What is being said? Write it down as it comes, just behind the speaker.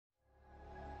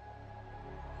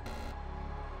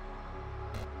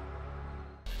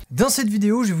Dans cette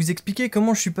vidéo, je vais vous expliquer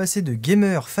comment je suis passé de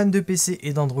gamer, fan de PC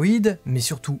et d'Android, mais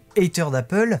surtout hater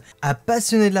d'Apple, à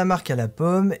passionné de la marque à la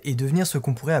pomme et devenir ce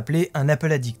qu'on pourrait appeler un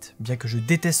Apple Addict, bien que je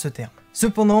déteste ce terme.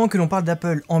 Cependant, que l'on parle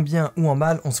d'Apple en bien ou en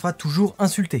mal, on se fera toujours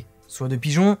insulter, soit de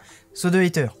pigeons, soit de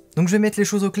haters. Donc je vais mettre les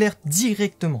choses au clair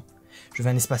directement. Je veux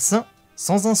un espace sain,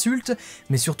 sans insultes,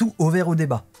 mais surtout ouvert au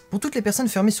débat. Pour toutes les personnes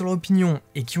fermées sur leur opinion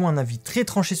et qui ont un avis très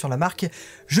tranché sur la marque,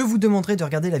 je vous demanderai de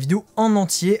regarder la vidéo en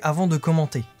entier avant de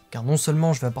commenter. Car non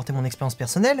seulement je vais apporter mon expérience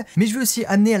personnelle, mais je vais aussi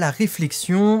amener à la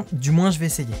réflexion, du moins je vais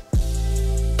essayer.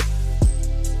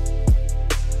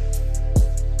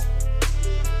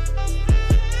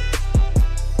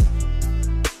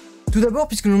 Tout d'abord,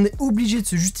 puisque l'on est obligé de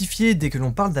se justifier dès que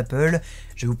l'on parle d'Apple,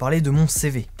 je vais vous parler de mon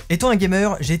CV. Étant un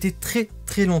gamer, j'ai été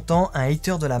très longtemps un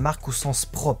hater de la marque au sens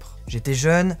propre. J'étais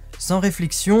jeune, sans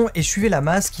réflexion, et je suivais la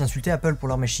masse qui insultait Apple pour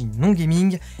leur machine non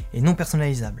gaming et non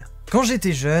personnalisable. Quand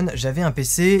j'étais jeune, j'avais un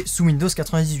PC sous Windows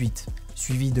 98,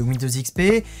 suivi de Windows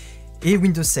XP et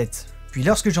Windows 7. Puis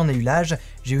lorsque j'en ai eu l'âge,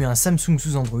 j'ai eu un Samsung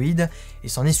sous Android, et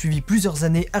s'en est suivi plusieurs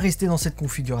années à rester dans cette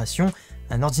configuration,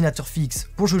 un ordinateur fixe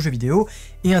pour jouer aux jeux vidéo,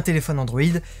 et un téléphone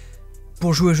Android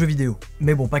pour jouer aux jeux vidéo.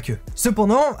 Mais bon, pas que.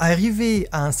 Cependant, arrivé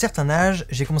à un certain âge,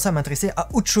 j'ai commencé à m'intéresser à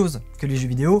autre chose que les jeux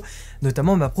vidéo,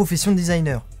 notamment ma profession de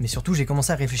designer, mais surtout j'ai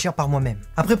commencé à réfléchir par moi-même.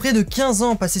 Après près de 15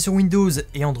 ans passés sur Windows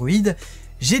et Android,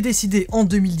 j'ai décidé en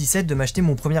 2017 de m'acheter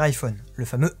mon premier iPhone, le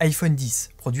fameux iPhone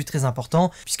X, produit très important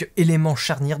puisque élément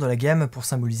charnière de la gamme pour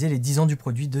symboliser les 10 ans du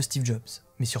produit de Steve Jobs.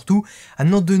 Mais surtout,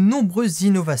 amenant de nombreuses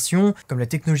innovations comme la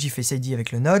technologie Face ID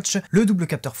avec le notch, le double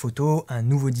capteur photo, un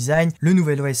nouveau design, le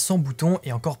nouvel OS sans bouton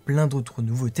et encore plein d'autres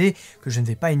nouveautés que je ne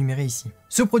vais pas énumérer ici.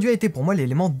 Ce produit a été pour moi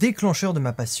l'élément déclencheur de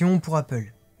ma passion pour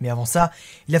Apple. Mais avant ça,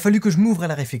 il a fallu que je m'ouvre à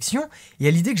la réflexion et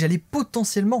à l'idée que j'allais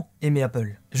potentiellement aimer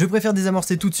Apple. Je préfère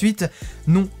désamorcer tout de suite,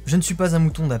 non, je ne suis pas un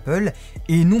mouton d'Apple,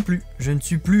 et non plus, je ne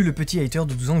suis plus le petit hater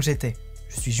de 12 ans que j'étais.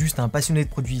 Je suis juste un passionné de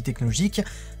produits technologiques,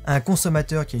 un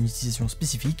consommateur qui a une utilisation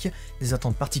spécifique, des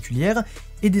attentes particulières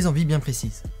et des envies bien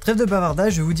précises. Trêve de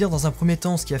bavardage, je vais vous dire dans un premier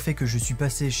temps ce qui a fait que je suis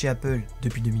passé chez Apple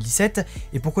depuis 2017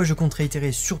 et pourquoi je compte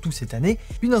réitérer surtout cette année,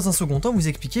 puis dans un second temps vous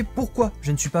expliquer pourquoi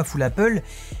je ne suis pas full Apple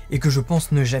et que je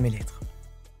pense ne jamais l'être.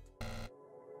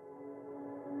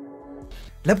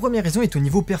 La première raison est au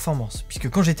niveau performance, puisque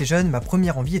quand j'étais jeune, ma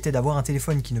première envie était d'avoir un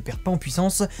téléphone qui ne perd pas en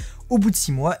puissance au bout de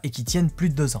 6 mois et qui tienne plus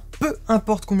de 2 ans. Peu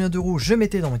importe combien d'euros je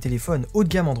mettais dans mes téléphones haut de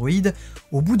gamme Android,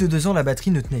 au bout de 2 ans la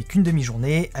batterie ne tenait qu'une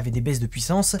demi-journée, avait des baisses de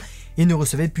puissance et ne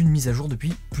recevait plus de mise à jour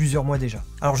depuis plusieurs mois déjà.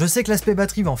 Alors je sais que l'aspect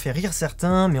batterie va en faire rire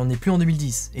certains, mais on n'est plus en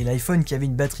 2010, et l'iPhone qui avait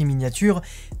une batterie miniature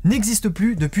n'existe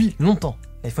plus depuis longtemps.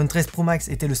 L'iPhone 13 Pro Max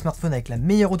était le smartphone avec la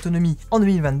meilleure autonomie en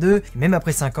 2022, et même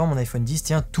après 5 ans, mon iPhone 10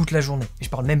 tient toute la journée. Et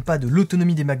je parle même pas de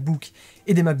l'autonomie des MacBooks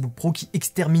et des MacBook Pro qui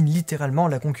exterminent littéralement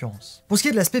la concurrence. Pour ce qui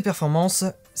est de l'aspect performance,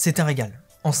 c'est un régal.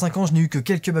 En 5 ans, je n'ai eu que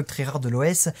quelques bugs très rares de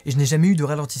l'OS, et je n'ai jamais eu de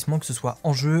ralentissement que ce soit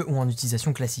en jeu ou en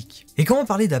utilisation classique. Et comment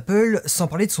parler d'Apple sans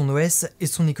parler de son OS et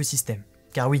de son écosystème?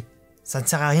 Car oui, ça ne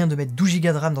sert à rien de mettre 12 Go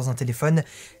de RAM dans un téléphone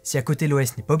si à côté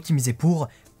l'OS n'est pas optimisé pour,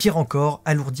 pire encore,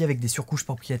 alourdi avec des surcouches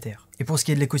propriétaires. Et pour ce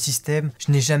qui est de l'écosystème,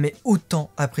 je n'ai jamais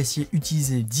autant apprécié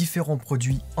utiliser différents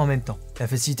produits en même temps. La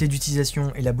facilité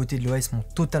d'utilisation et la beauté de l'OS m'ont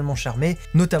totalement charmé,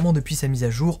 notamment depuis sa mise à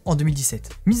jour en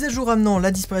 2017. Mise à jour amenant la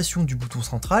disparition du bouton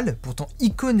central, pourtant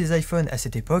icône des iPhones à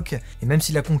cette époque, et même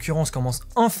si la concurrence commence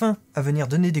enfin à venir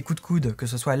donner des coups de coude, que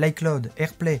ce soit l'iCloud,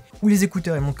 AirPlay ou les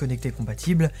écouteurs et montres connectées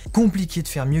compatibles, compliqué de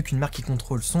faire mieux qu'une marque qui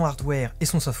contrôle son hardware et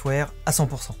son software à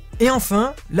 100%. Et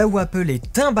enfin, là où Apple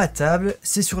est imbattable,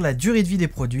 c'est sur la durée de vie des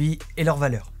produits et leur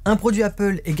valeur. Un produit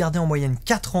Apple est gardé en moyenne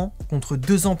 4 ans contre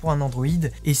 2 ans pour un Android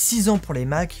et 6 ans pour les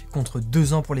Mac contre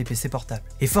 2 ans pour les PC portables.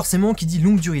 Et forcément, qui dit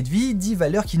longue durée de vie, dit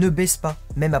valeur qui ne baisse pas.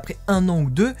 Même après 1 an ou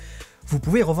 2, vous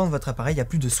pouvez revendre votre appareil à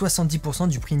plus de 70%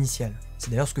 du prix initial.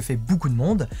 C'est d'ailleurs ce que fait beaucoup de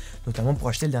monde, notamment pour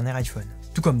acheter le dernier iPhone.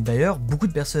 Tout comme d'ailleurs, beaucoup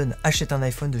de personnes achètent un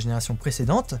iPhone de génération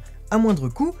précédente, à moindre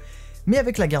coût, mais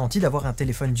avec la garantie d'avoir un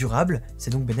téléphone durable,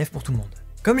 c'est donc bénéfique pour tout le monde.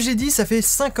 Comme j'ai dit, ça fait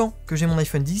 5 ans que j'ai mon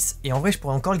iPhone 10 et en vrai je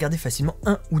pourrais encore le garder facilement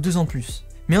 1 ou 2 ans de plus.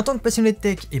 Mais en tant que passionné de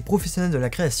tech et professionnel de la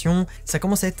création, ça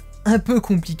commence à être un peu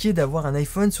compliqué d'avoir un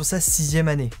iPhone sur sa 6e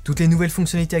année. Toutes les nouvelles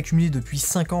fonctionnalités accumulées depuis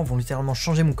 5 ans vont littéralement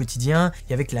changer mon quotidien,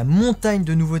 et avec la montagne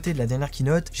de nouveautés de la dernière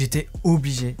keynote, j'étais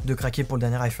obligé de craquer pour le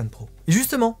dernier iPhone Pro. Et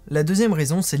justement, la deuxième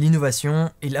raison, c'est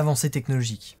l'innovation et l'avancée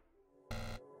technologique.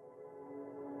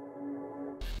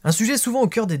 Un sujet souvent au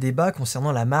cœur des débats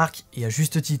concernant la marque, et à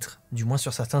juste titre, du moins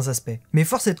sur certains aspects. Mais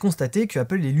force est de constater que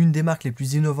Apple est l'une des marques les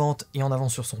plus innovantes et en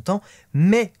avance sur son temps,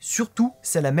 mais surtout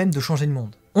celle à même de changer le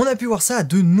monde. On a pu voir ça à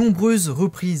de nombreuses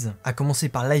reprises, à commencer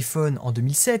par l'iPhone en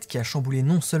 2007 qui a chamboulé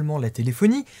non seulement la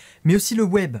téléphonie, mais aussi le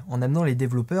web en amenant les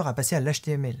développeurs à passer à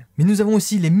l'HTML. Mais nous avons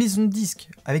aussi les maisons de disques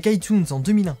avec iTunes en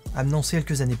 2001, amenant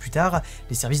quelques années plus tard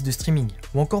les services de streaming.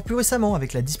 Ou encore plus récemment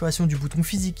avec la disparition du bouton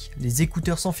physique, les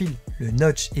écouteurs sans fil, le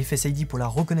notch et Face ID pour la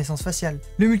reconnaissance faciale,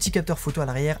 le multicapteur photo à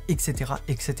l'arrière, etc.,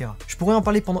 etc. Je pourrais en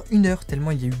parler pendant une heure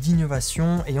tellement il y a eu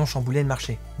d'innovations ayant chamboulé le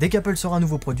marché. Dès qu'Apple sort un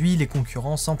nouveau produit, les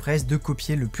concurrents s'empressent de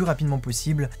copier le plus rapidement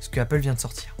possible ce que Apple vient de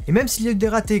sortir. Et même s'il y a eu des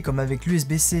ratés comme avec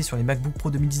l'USB-C sur les MacBook Pro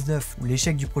 2019 ou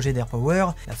l'échec du projet d'AirPower,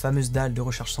 la fameuse dalle de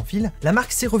recharge sans fil, la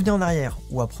marque sait revenir en arrière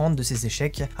ou apprendre de ses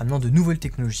échecs, amenant de nouvelles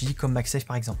technologies comme MagSafe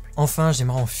par exemple. Enfin,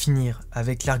 j'aimerais en finir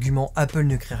avec l'argument Apple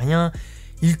ne crée rien,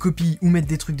 ils copient ou mettent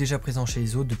des trucs déjà présents chez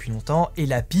les autres depuis longtemps, et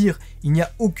la pire, il n'y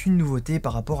a aucune nouveauté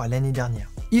par rapport à l'année dernière.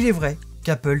 Il est vrai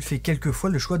qu'Apple fait quelquefois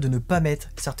le choix de ne pas mettre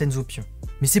certaines options,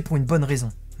 mais c'est pour une bonne raison.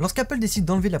 Lorsqu'Apple décide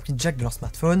d'enlever la prise jack de leur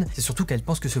smartphone, c'est surtout qu'elle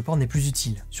pense que ce port n'est plus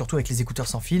utile, surtout avec les écouteurs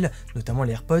sans fil, notamment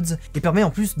les AirPods, et permet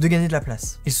en plus de gagner de la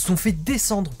place. Ils se sont fait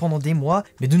descendre pendant des mois,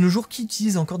 mais de nos jours, qui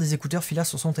utilise encore des écouteurs filaires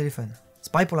sur son téléphone?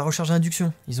 C'est pareil pour la recharge à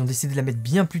induction, ils ont décidé de la mettre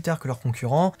bien plus tard que leurs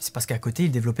concurrents, c'est parce qu'à côté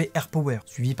ils développaient AirPower,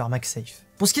 suivi par MagSafe.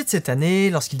 Pour ce qui est de cette année,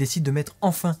 lorsqu'ils décident de mettre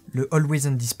enfin le Always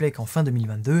On Display qu'en fin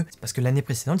 2022, c'est parce que l'année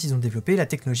précédente ils ont développé la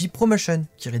technologie ProMotion,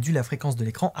 qui réduit la fréquence de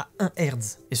l'écran à 1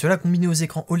 Hz. Et cela combiné aux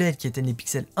écrans OLED qui éteignent les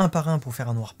pixels un par un pour faire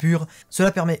un noir pur,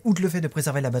 cela permet, outre le fait de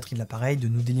préserver la batterie de l'appareil, de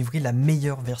nous délivrer la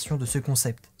meilleure version de ce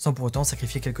concept, sans pour autant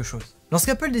sacrifier quelque chose.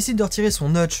 Lorsqu'Apple décide de retirer son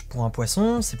notch pour un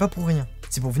poisson, c'est pas pour rien.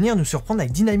 C'est pour venir nous surprendre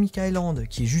avec Dynamic Island,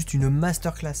 qui est juste une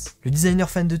masterclass. Le designer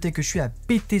fan de tech que je suis a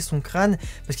pété son crâne,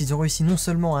 parce qu'ils ont réussi non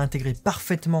seulement à intégrer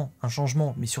parfaitement un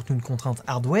changement, mais surtout une contrainte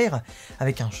hardware,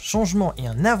 avec un changement et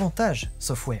un avantage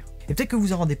software. Et peut-être que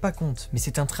vous en rendez pas compte, mais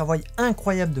c'est un travail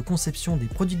incroyable de conception des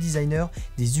product designers,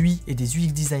 des UI et des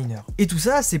UX designers. Et tout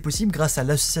ça, c'est possible grâce à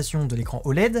l'association de l'écran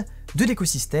OLED, de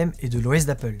l'écosystème et de l'OS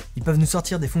d'Apple. Ils peuvent nous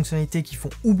sortir des fonctionnalités qui font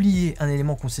oublier un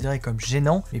élément considéré comme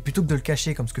gênant, mais plutôt que de le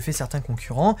cacher comme ce que fait certains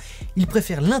concurrents, ils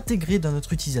préfèrent l'intégrer dans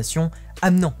notre utilisation,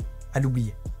 amenant à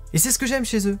l'oublier. Et c'est ce que j'aime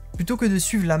chez eux. Plutôt que de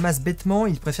suivre la masse bêtement,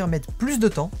 ils préfèrent mettre plus de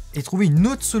temps et trouver une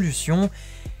autre solution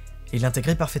et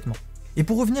l'intégrer parfaitement. Et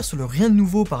pour revenir sur le rien de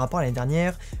nouveau par rapport à l'année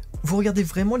dernière, vous regardez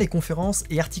vraiment les conférences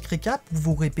et articles récap ou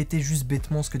vous répétez juste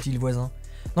bêtement ce que dit le voisin?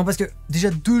 Non, parce que déjà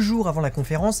 2 jours avant la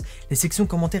conférence, les sections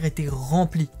commentaires étaient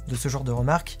remplies de ce genre de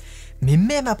remarques, mais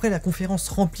même après la conférence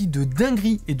remplie de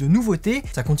dingueries et de nouveautés,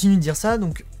 ça continue de dire ça,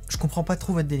 donc je comprends pas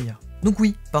trop votre délire. Donc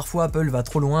oui, parfois Apple va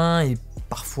trop loin et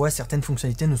parfois certaines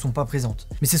fonctionnalités ne sont pas présentes.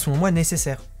 Mais c'est selon moi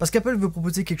nécessaire, parce qu'Apple veut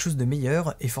proposer quelque chose de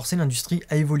meilleur et forcer l'industrie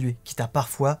à évoluer, quitte à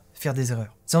parfois faire des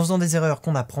erreurs. C'est en faisant des erreurs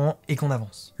qu'on apprend et qu'on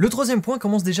avance. Le troisième point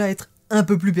commence déjà à être un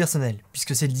peu plus personnel,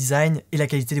 puisque c'est le design et la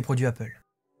qualité des produits Apple.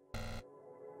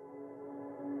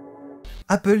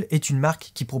 Apple est une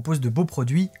marque qui propose de beaux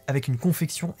produits avec une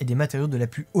confection et des matériaux de la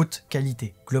plus haute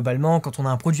qualité. Globalement, quand on a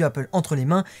un produit Apple entre les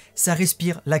mains, ça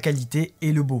respire la qualité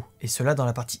et le beau. Et cela dans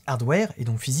la partie hardware et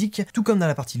donc physique, tout comme dans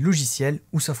la partie logiciel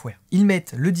ou software. Ils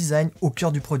mettent le design au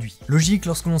cœur du produit. Logique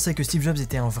lorsque l'on sait que Steve Jobs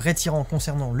était un vrai tyran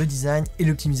concernant le design et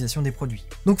l'optimisation des produits.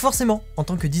 Donc forcément, en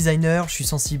tant que designer, je suis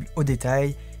sensible aux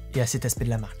détails et à cet aspect de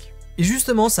la marque. Et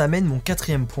justement, ça amène mon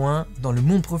quatrième point. Dans le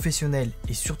monde professionnel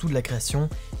et surtout de la création,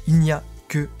 il n'y a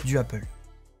que du Apple.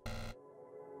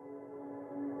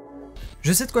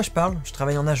 Je sais de quoi je parle, je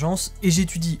travaille en agence et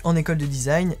j'étudie en école de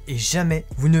design et jamais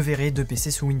vous ne verrez de PC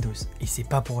sous Windows. Et c'est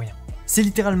pas pour rien. C'est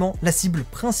littéralement la cible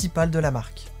principale de la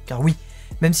marque. Car oui,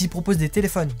 même s'ils proposent des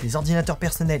téléphones, des ordinateurs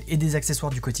personnels et des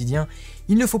accessoires du quotidien,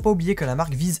 il ne faut pas oublier que la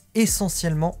marque vise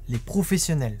essentiellement les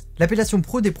professionnels. L'appellation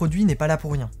pro des produits n'est pas là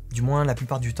pour rien, du moins la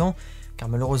plupart du temps, car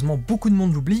malheureusement beaucoup de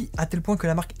monde l'oublie à tel point que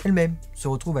la marque elle-même se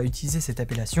retrouve à utiliser cette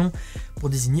appellation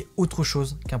pour désigner autre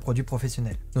chose qu'un produit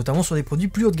professionnel. Notamment sur des produits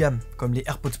plus haut de gamme, comme les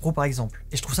AirPods Pro par exemple.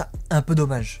 Et je trouve ça un peu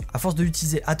dommage. À force de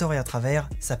l'utiliser à tort et à travers,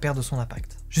 ça perd de son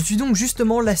impact. Je suis donc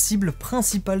justement la cible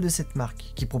principale de cette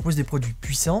marque, qui propose des produits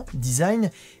puissants,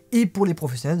 design, et pour les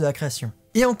professionnels de la création.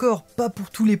 Et encore, pas pour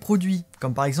tous les produits,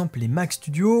 comme par exemple les Mac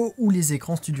Studio ou les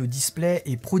écrans Studio Display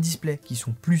et Pro Display, qui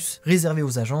sont plus réservés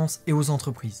aux agences et aux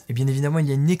entreprises. Et bien évidemment, il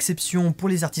y a une exception pour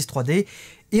les artistes 3D,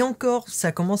 et encore,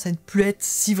 ça commence à ne plus être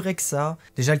si vrai que ça.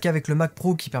 Déjà le cas avec le Mac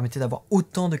Pro qui permettait d'avoir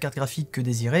autant de cartes graphiques que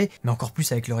désiré, mais encore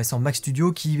plus avec le récent Mac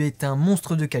Studio qui est un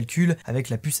monstre de calcul avec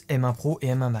la puce M1 Pro et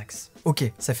M1 Max. Ok,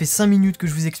 ça fait 5 minutes que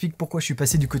je vous explique pourquoi je suis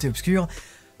passé du côté obscur.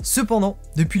 Cependant,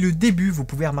 depuis le début, vous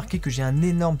pouvez remarquer que j'ai un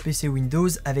énorme PC Windows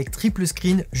avec triple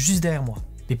screen juste derrière moi.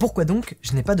 Mais pourquoi donc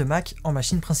je n'ai pas de Mac en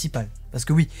machine principale? Parce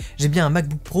que oui, j'ai bien un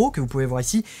MacBook Pro que vous pouvez voir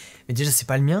ici, mais déjà c'est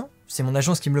pas le mien, c'est mon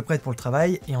agence qui me le prête pour le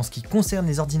travail, et en ce qui concerne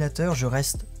les ordinateurs, je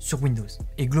reste sur Windows.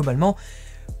 Et globalement,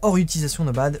 hors utilisation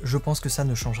Nomade, je pense que ça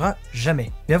ne changera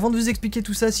jamais. Mais avant de vous expliquer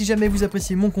tout ça, si jamais vous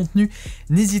appréciez mon contenu,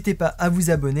 n'hésitez pas à vous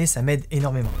abonner, ça m'aide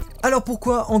énormément. Alors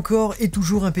pourquoi encore et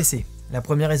toujours un PC ? La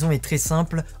première raison est très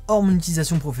simple, hors mon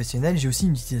utilisation professionnelle, j'ai aussi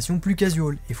une utilisation plus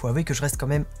casual, et faut avouer que je reste quand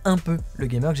même un peu le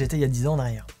gamer que j'étais il y a 10 ans en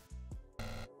arrière.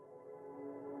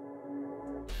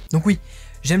 Donc oui,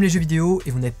 j'aime les jeux vidéo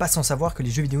et vous n'êtes pas sans savoir que les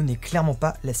jeux vidéo n'est clairement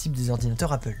pas la cible des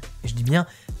ordinateurs Apple. Et je dis bien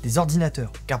des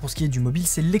ordinateurs, car pour ce qui est du mobile,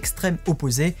 c'est l'extrême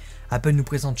opposé. Apple nous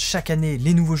présente chaque année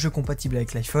les nouveaux jeux compatibles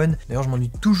avec l'iPhone. D'ailleurs, je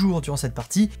m'ennuie toujours durant cette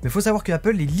partie, mais il faut savoir que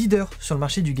Apple est leader sur le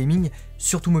marché du gaming,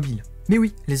 surtout mobile. Mais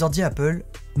oui, les ordi Apple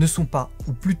ne sont pas,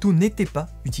 ou plutôt n'étaient pas,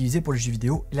 utilisés pour les jeux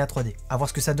vidéo et la 3D. À voir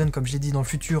ce que ça donne, comme je l'ai dit, dans le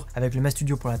futur avec le Mac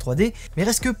Studio pour la 3D, mais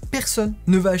reste que personne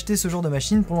ne va acheter ce genre de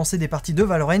machine pour lancer des parties de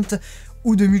Valorant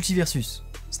ou de Multiversus.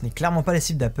 Ce n'est clairement pas la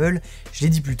cible d'Apple, je l'ai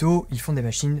dit plus tôt, ils font des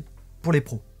machines pour les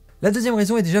pros. La deuxième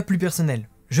raison est déjà plus personnelle.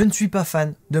 Je ne suis pas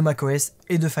fan de macOS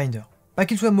et de Finder. Pas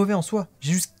qu'il soit mauvais en soi,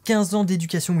 j'ai juste 15 ans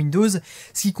d'éducation Windows,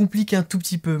 ce qui complique un tout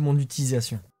petit peu mon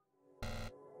utilisation.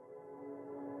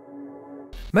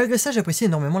 Malgré ça, j'apprécie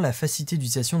énormément la facilité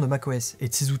d'utilisation de macOS et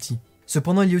de ses outils.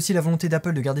 Cependant, il y a aussi la volonté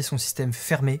d'Apple de garder son système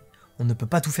fermé. On ne peut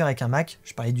pas tout faire avec un Mac,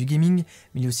 je parlais du gaming,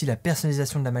 mais il y a aussi la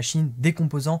personnalisation de la machine, des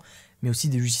composants, mais aussi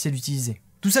des logiciels utilisés.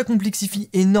 Tout ça complexifie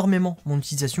énormément mon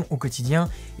utilisation au quotidien,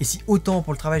 et si autant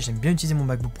pour le travail j'aime bien utiliser mon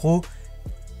MacBook Pro,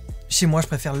 chez moi je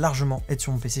préfère largement être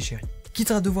sur mon PC chéri.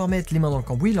 Quitte à devoir mettre les mains dans le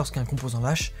cambouis lorsqu'un composant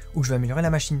lâche ou que je vais améliorer la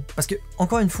machine. Parce que,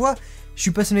 encore une fois, je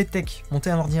suis passionné de tech, monter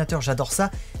un ordinateur, j'adore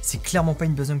ça, c'est clairement pas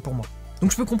une besogne pour moi.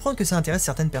 Donc je peux comprendre que ça intéresse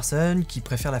certaines personnes qui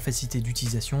préfèrent la facilité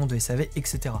d'utilisation, de SAV,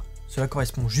 etc. Cela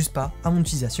correspond juste pas à mon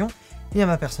utilisation et à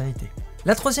ma personnalité.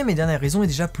 La troisième et dernière raison est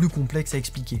déjà plus complexe à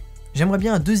expliquer. J'aimerais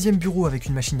bien un deuxième bureau avec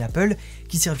une machine Apple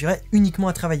qui servirait uniquement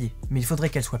à travailler, mais il faudrait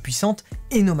qu'elle soit puissante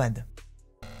et nomade.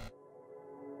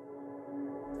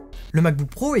 Le MacBook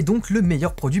Pro est donc le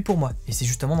meilleur produit pour moi, et c'est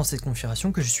justement dans cette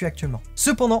configuration que je suis actuellement.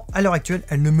 Cependant, à l'heure actuelle,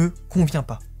 elle ne me convient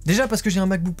pas. Déjà parce que j'ai un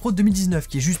MacBook Pro 2019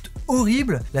 qui est juste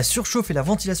horrible, la surchauffe et la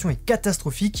ventilation est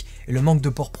catastrophique, et le manque de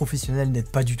port professionnel n'aide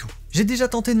pas du tout. J'ai déjà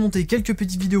tenté de monter quelques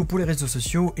petites vidéos pour les réseaux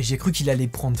sociaux, et j'ai cru qu'il allait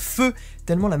prendre feu,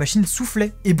 tellement la machine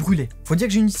soufflait et brûlait. Faut dire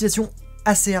que j'ai une utilisation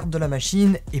assez hard de la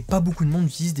machine, et pas beaucoup de monde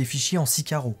utilise des fichiers en 6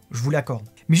 carreaux, je vous l'accorde.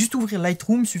 Mais juste ouvrir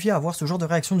Lightroom suffit à avoir ce genre de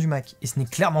réaction du Mac, et ce n'est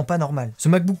clairement pas normal. Ce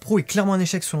MacBook Pro est clairement un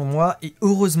échec selon moi, et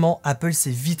heureusement Apple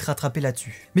s'est vite rattrapé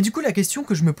là-dessus. Mais du coup la question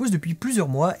que je me pose depuis plusieurs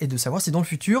mois est de savoir si dans le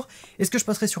futur, est-ce que je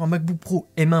passerai sur un MacBook Pro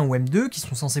M1 ou M2 qui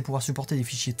sont censés pouvoir supporter des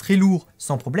fichiers très lourds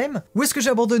sans problème, ou est-ce que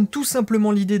j'abandonne tout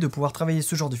simplement l'idée de pouvoir travailler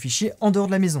ce genre de fichiers en dehors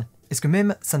de la maison? Est-ce que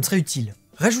même ça me serait utile?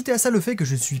 Rajoutez à ça le fait que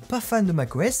je suis pas fan de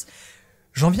macOS,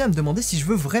 j'en viens à me demander si je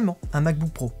veux vraiment un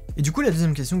MacBook Pro. Et du coup, la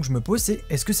deuxième question que je me pose, c'est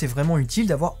est-ce que c'est vraiment utile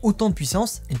d'avoir autant de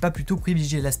puissance et ne pas plutôt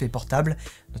privilégier l'aspect portable,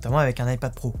 notamment avec un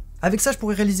iPad Pro. Avec ça, je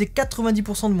pourrais réaliser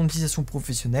 90% de mon utilisation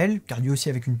professionnelle, car lui aussi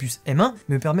avec une puce M1,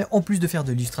 me permet en plus de faire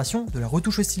de l'illustration, de la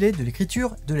retouche au stylet, de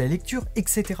l'écriture, de la lecture,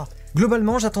 etc.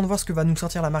 Globalement, j'attends de voir ce que va nous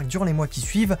sortir la marque durant les mois qui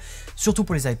suivent, surtout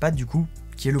pour les iPads du coup,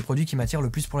 qui est le produit qui m'attire le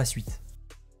plus pour la suite.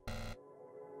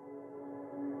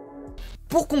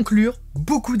 Pour conclure,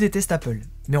 beaucoup détestent Apple,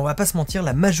 mais on va pas se mentir,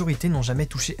 la majorité n'ont jamais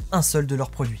touché un seul de leurs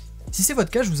produits. Si c'est votre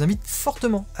cas, je vous invite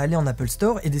fortement à aller en Apple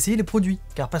Store et d'essayer les produits,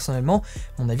 car personnellement,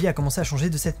 mon avis a commencé à changer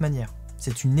de cette manière.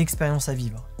 C'est une expérience à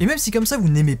vivre. Et même si comme ça vous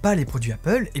n'aimez pas les produits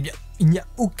Apple, eh bien, il n'y a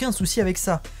aucun souci avec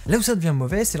ça. Là où ça devient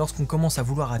mauvais, c'est lorsqu'on commence à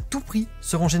vouloir à tout prix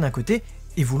se ranger d'un côté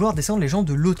et vouloir descendre les gens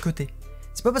de l'autre côté.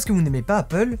 C'est pas parce que vous n'aimez pas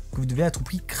Apple que vous devez à tout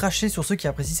prix cracher sur ceux qui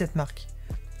apprécient cette marque.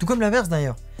 Tout comme l'inverse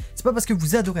d'ailleurs. C'est pas parce que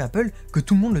vous adorez Apple que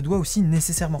tout le monde le doit aussi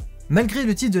nécessairement. Malgré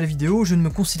le titre de la vidéo, je ne me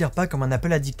considère pas comme un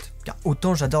Apple Addict, car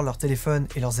autant j'adore leurs téléphones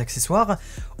et leurs accessoires,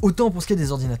 autant pour ce qui est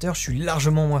des ordinateurs, je suis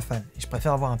largement moins fan, et je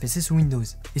préfère avoir un PC sous Windows.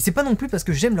 Et c'est pas non plus parce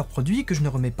que j'aime leurs produits que je ne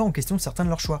remets pas en question certains de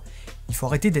leurs choix. Il faut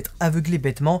arrêter d'être aveuglé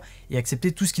bêtement et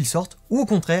accepter tout ce qu'ils sortent, ou au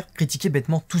contraire, critiquer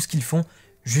bêtement tout ce qu'ils font,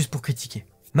 juste pour critiquer.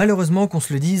 Malheureusement, qu'on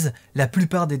se le dise, la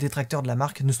plupart des détracteurs de la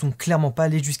marque ne sont clairement pas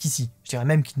allés jusqu'ici. Je dirais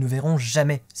même qu'ils ne verront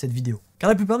jamais cette vidéo. Car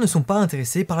la plupart ne sont pas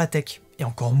intéressés par la tech, et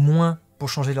encore moins pour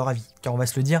changer leur avis. Car on va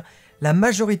se le dire, la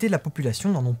majorité de la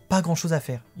population n'en ont pas grand chose à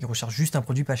faire, ils recherchent juste un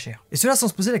produit pas cher. Et cela sans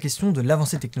se poser la question de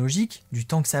l'avancée technologique, du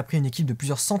temps que ça a pris une équipe de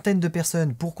plusieurs centaines de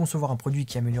personnes pour concevoir un produit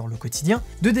qui améliore le quotidien,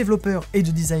 de développeurs et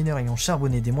de designers ayant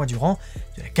charbonné des mois durant,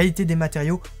 de la qualité des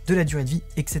matériaux, de la durée de vie,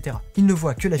 etc. Ils ne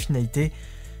voient que la finalité,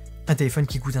 un téléphone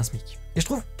qui coûte un SMIC. Et je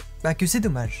trouve que c'est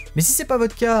dommage. Mais si c'est pas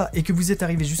votre cas et que vous êtes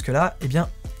arrivé jusque là, eh bien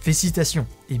félicitations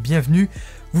et bienvenue,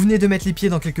 vous venez de mettre les pieds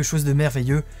dans quelque chose de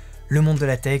merveilleux, le monde de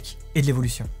la tech et de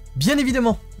l'évolution. Bien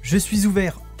évidemment, Je suis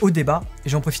ouvert au débat, et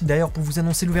j'en profite d'ailleurs pour vous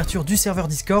annoncer l'ouverture du serveur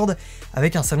Discord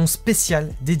avec un salon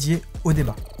spécial dédié au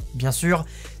débat. Bien sûr,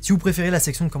 si vous préférez, la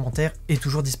section de commentaires est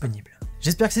toujours disponible.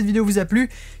 J'espère que cette vidéo vous a plu,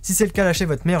 si c'est le cas lâchez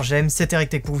votre meilleur j'aime, c'était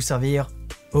Tech pour vous servir,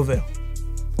 over.